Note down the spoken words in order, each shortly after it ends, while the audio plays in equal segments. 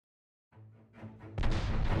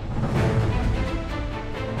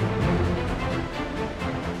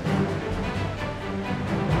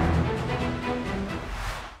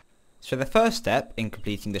So the first step in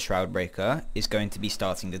completing the Shroudbreaker is going to be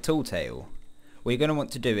starting the Tall Tale. What you're going to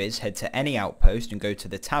want to do is head to any outpost and go to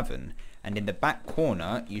the tavern, and in the back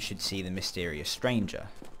corner you should see the mysterious stranger.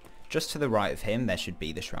 Just to the right of him there should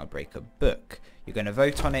be the Shroudbreaker book. You're going to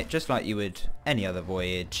vote on it just like you would any other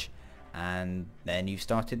voyage, and then you've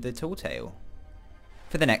started the Tall Tale.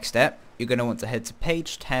 For the next step, you're going to want to head to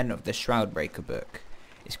page 10 of the Shroudbreaker book.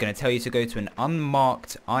 It's going to tell you to go to an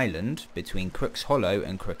unmarked island between Crook's Hollow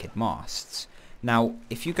and Crooked Masts. Now,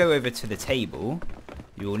 if you go over to the table,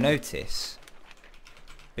 you will notice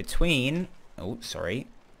between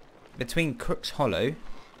Crook's Hollow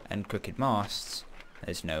and Crooked Masts,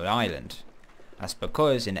 there's no island. That's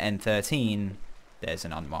because in N13, there's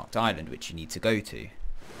an unmarked island which you need to go to.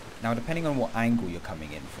 Now, depending on what angle you're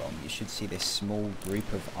coming in from, you should see this small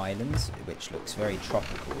group of islands, which looks very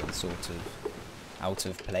tropical and sort of out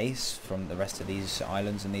of place from the rest of these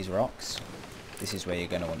islands and these rocks. This is where you're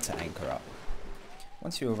going to want to anchor up.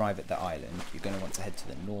 Once you arrive at the island, you're going to want to head to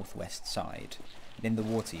the northwest side, and in the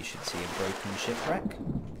water you should see a broken shipwreck.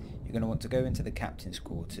 You're going to want to go into the captain's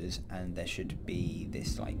quarters, and there should be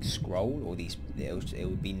this like scroll, or it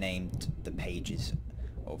will be named the pages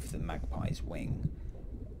of the Magpie's Wing.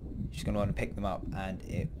 You're just going to want to pick them up, and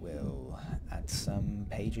it will add some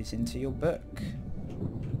pages into your book.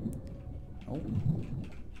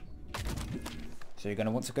 So you're going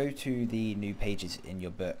to want to go to the new pages in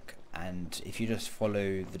your book, and if you just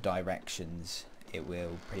follow the directions it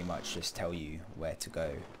will pretty much just tell you where to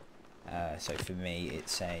go. So for me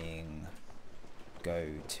it's saying go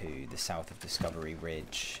to the south of Discovery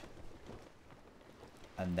Ridge,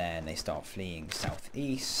 and then they start fleeing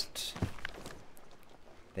southeast.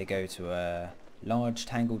 They go to a large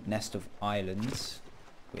tangled nest of islands,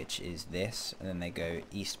 which is this, and then they go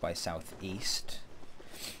east by southeast,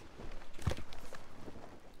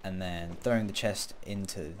 and then throwing the chest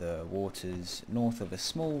into the waters north of a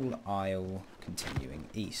small isle, continuing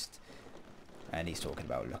east. And he's talking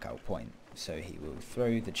about Lookout Point, so he will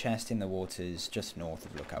throw the chest in the waters just north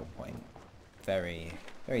of Lookout Point. Very,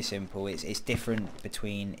 very simple. It's different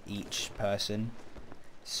between each person,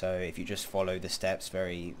 so if you just follow the steps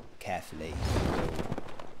very carefully, you will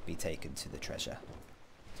be taken to the treasure.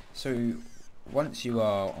 So once you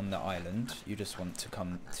are on the island, you just want to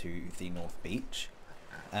come to the North Beach.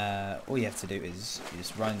 All you have to do is you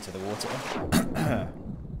just run to the water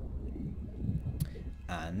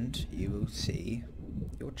and you will see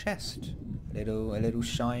your chest. A little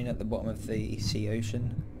shine at the bottom of the sea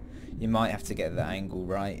ocean. You might have to get the angle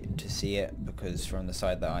right to see it, because from the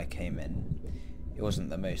side that I came in, it wasn't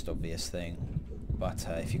the most obvious thing. But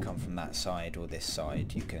if you come from that side or this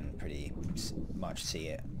side, you can pretty much see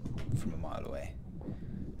it from a mile away.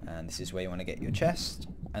 And this is where you want to get your chest,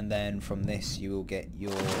 and then from this you will get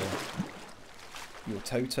your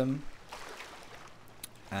totem,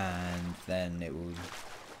 and then it will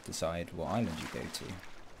decide what island you go to.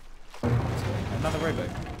 So, another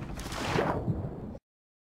rowboat.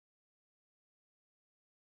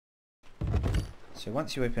 So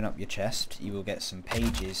once you open up your chest, you will get some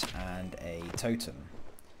pages and a totem.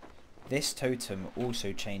 This totem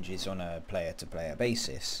also changes on a player-to-player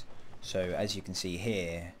basis. So as you can see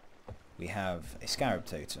here, we have a scarab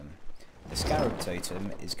totem. The scarab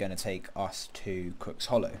totem is going to take us to Crook's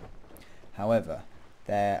Hollow. However,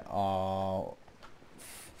 there are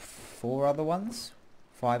 5 other ones,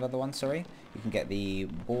 sorry. You can get the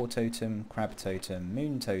boar totem, crab totem,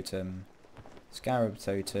 moon totem, scarab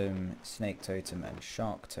totem, snake totem, and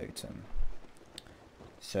shark totem.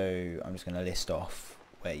 So I'm just going to list off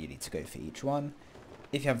where you need to go for each one.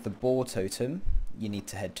 If you have the boar totem, you need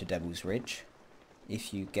to head to Devil's Ridge.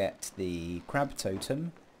 If you get the crab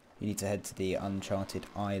totem, you need to head to the Uncharted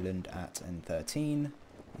Island at N13.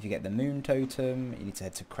 If you get the moon totem, you need to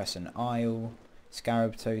head to Crescent Isle.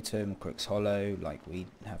 Scarab totem, Crook's Hollow, like we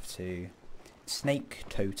have to. Snake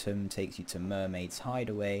totem takes you to Mermaid's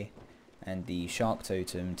Hideaway, and the shark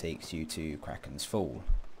totem takes you to Kraken's Fall.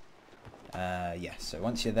 So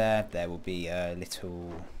once you're there, there will be a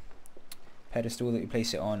little pedestal that you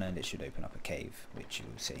place it on, and it should open up a cave, which you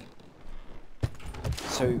will see.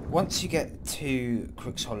 So once you get to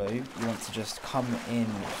Crook's Hollow, you want to just come in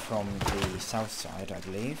from the south side, I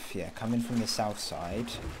believe. Yeah, come in from the south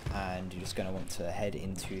side, and you're just going to want to head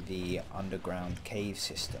into the underground cave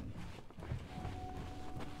system.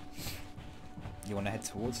 You want to head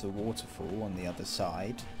towards the waterfall on the other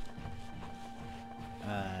side,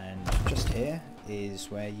 and just here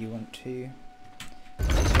is where you want to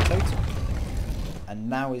place your totem. And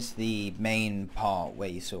now is the main part where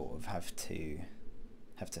you sort of have to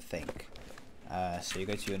think. So you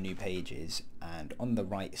go to your new pages, and on the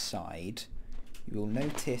right side you will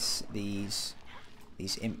notice these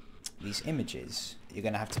images. You're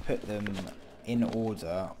going to have to put them in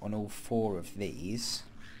order on all 4 of these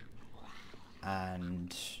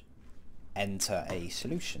and enter a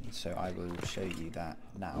solution. So I will show you that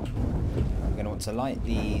now. I'm going to want to light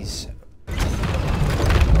these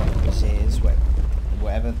boxes,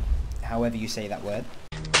 however you say that word,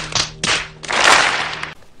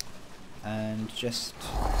 and just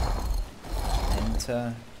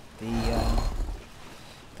enter the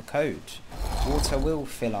code. Water will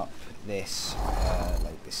fill up this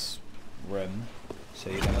like this room, so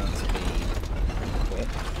you're going to want to be quick,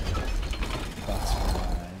 but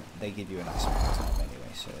they give you a nice amount of time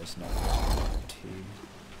anyway, so there's not to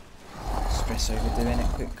stress over doing it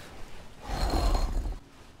quick.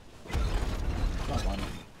 Last one.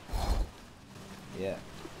 Yeah,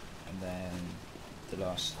 and then the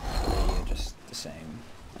last 3 are just the same.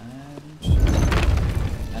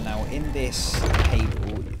 And now in this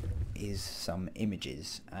table is some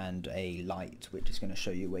images and a light which is going to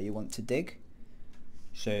show you where you want to dig.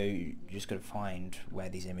 So you just got to find where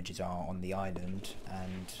these images are on the island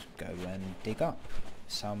and go and dig up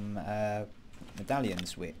some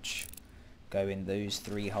medallions which go in those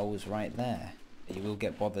 3 holes right there. You will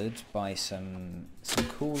get bothered by some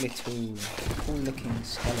cool looking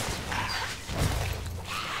skeletons,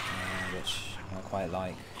 which I quite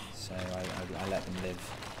like, so I let them live.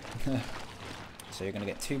 So you're going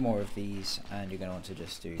to get 2 more of these, and you're going to want to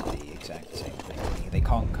just do the exact same thing. They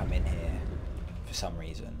can't come in here for some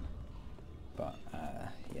reason, but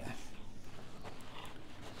yeah.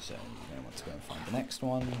 So you're going to want to go and find the next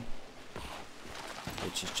one,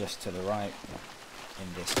 which is just to the right in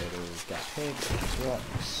this little gap here, these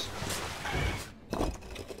rocks. That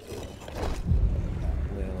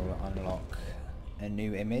will unlock a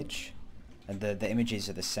new image, and the images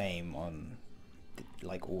are the same on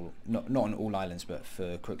like all, not on all islands, but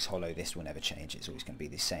for Crook's Hollow this will never change. It's always going to be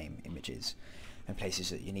the same images and places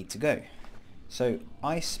that you need to go. So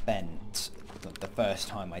I spent the first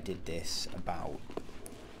time I did this about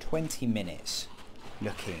 20 minutes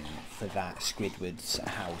looking for that Squidward's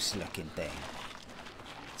house looking thing.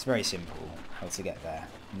 It's very simple how to get there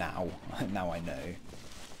now. Now I know.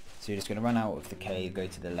 So you're just going to run out of the cave, go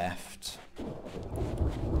to the left,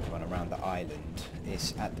 run around the island.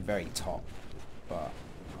 It's at the very top, but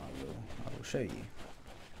I will show you.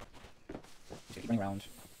 Just keep running around.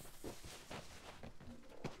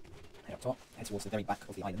 Head up top, head towards the very back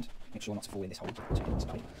of the island. Make sure not to fall in this hole. It's around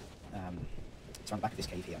the back of this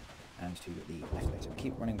cave here, and to the left of it. So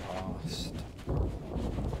keep running past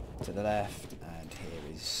to the left, and here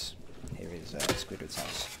is Squidward's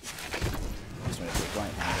house. Just want to do it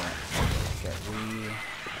right now. Get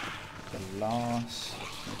the last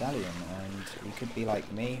medallion, and you could be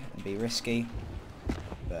like me and be risky,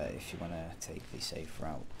 but if you want to take the safe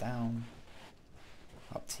route down,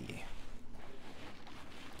 up to you.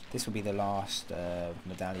 This will be the last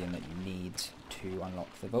medallion that you need to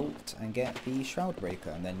unlock the vault and get the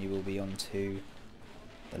Shroudbreaker, and then you will be on to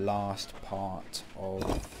the last part of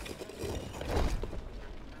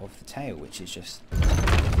the tale, which is just the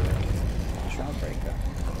Shroudbreaker.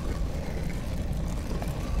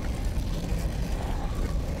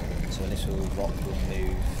 So this rock will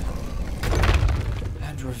move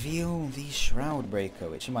and reveal the Shroudbreaker,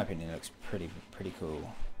 which in my opinion looks pretty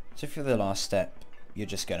cool. So for the last step, you're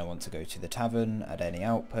just going to want to go to the tavern at any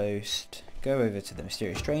outpost, go over to the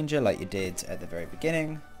mysterious stranger like you did at the very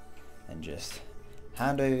beginning, and just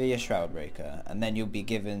hand over your Shroudbreaker, and then you'll be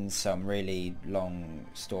given some really long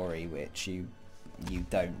story which you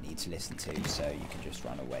don't need to listen to, so you can just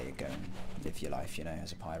run away and go and live your life, you know,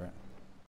 as a pirate.